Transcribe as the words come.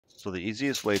So the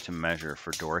easiest way to measure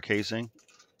for door casing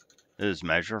is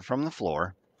measure from the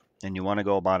floor, and you want to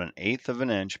go about 1/8 of an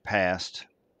inch past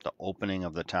the opening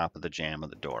of the top of the jamb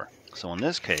of the door. So in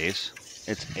this case,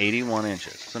 it's 81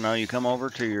 inches. So now you come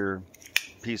over to your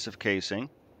piece of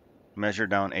casing, measure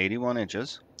down 81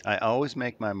 inches. I always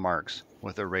make my marks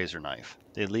with a razor knife.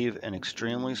 They leave an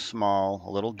extremely small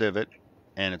little divot,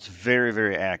 and it's very,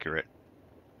 very accurate.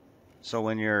 So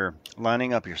when you're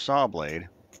lining up your saw blade,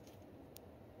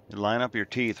 you line up your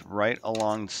teeth right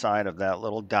alongside of that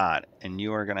little dot, and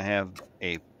you are going to have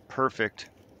a perfect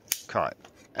cut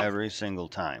every single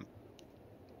time.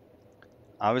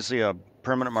 Obviously, a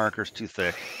permanent marker is too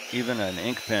thick. Even an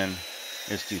ink pen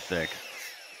is too thick,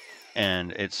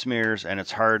 and it smears, and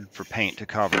it's hard for paint to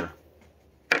cover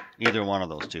either one of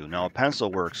those two. Now, a pencil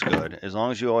works good as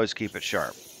long as you always keep it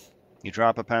sharp. You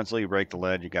drop a pencil, you break the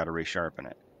lead, you got to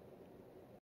resharpen it.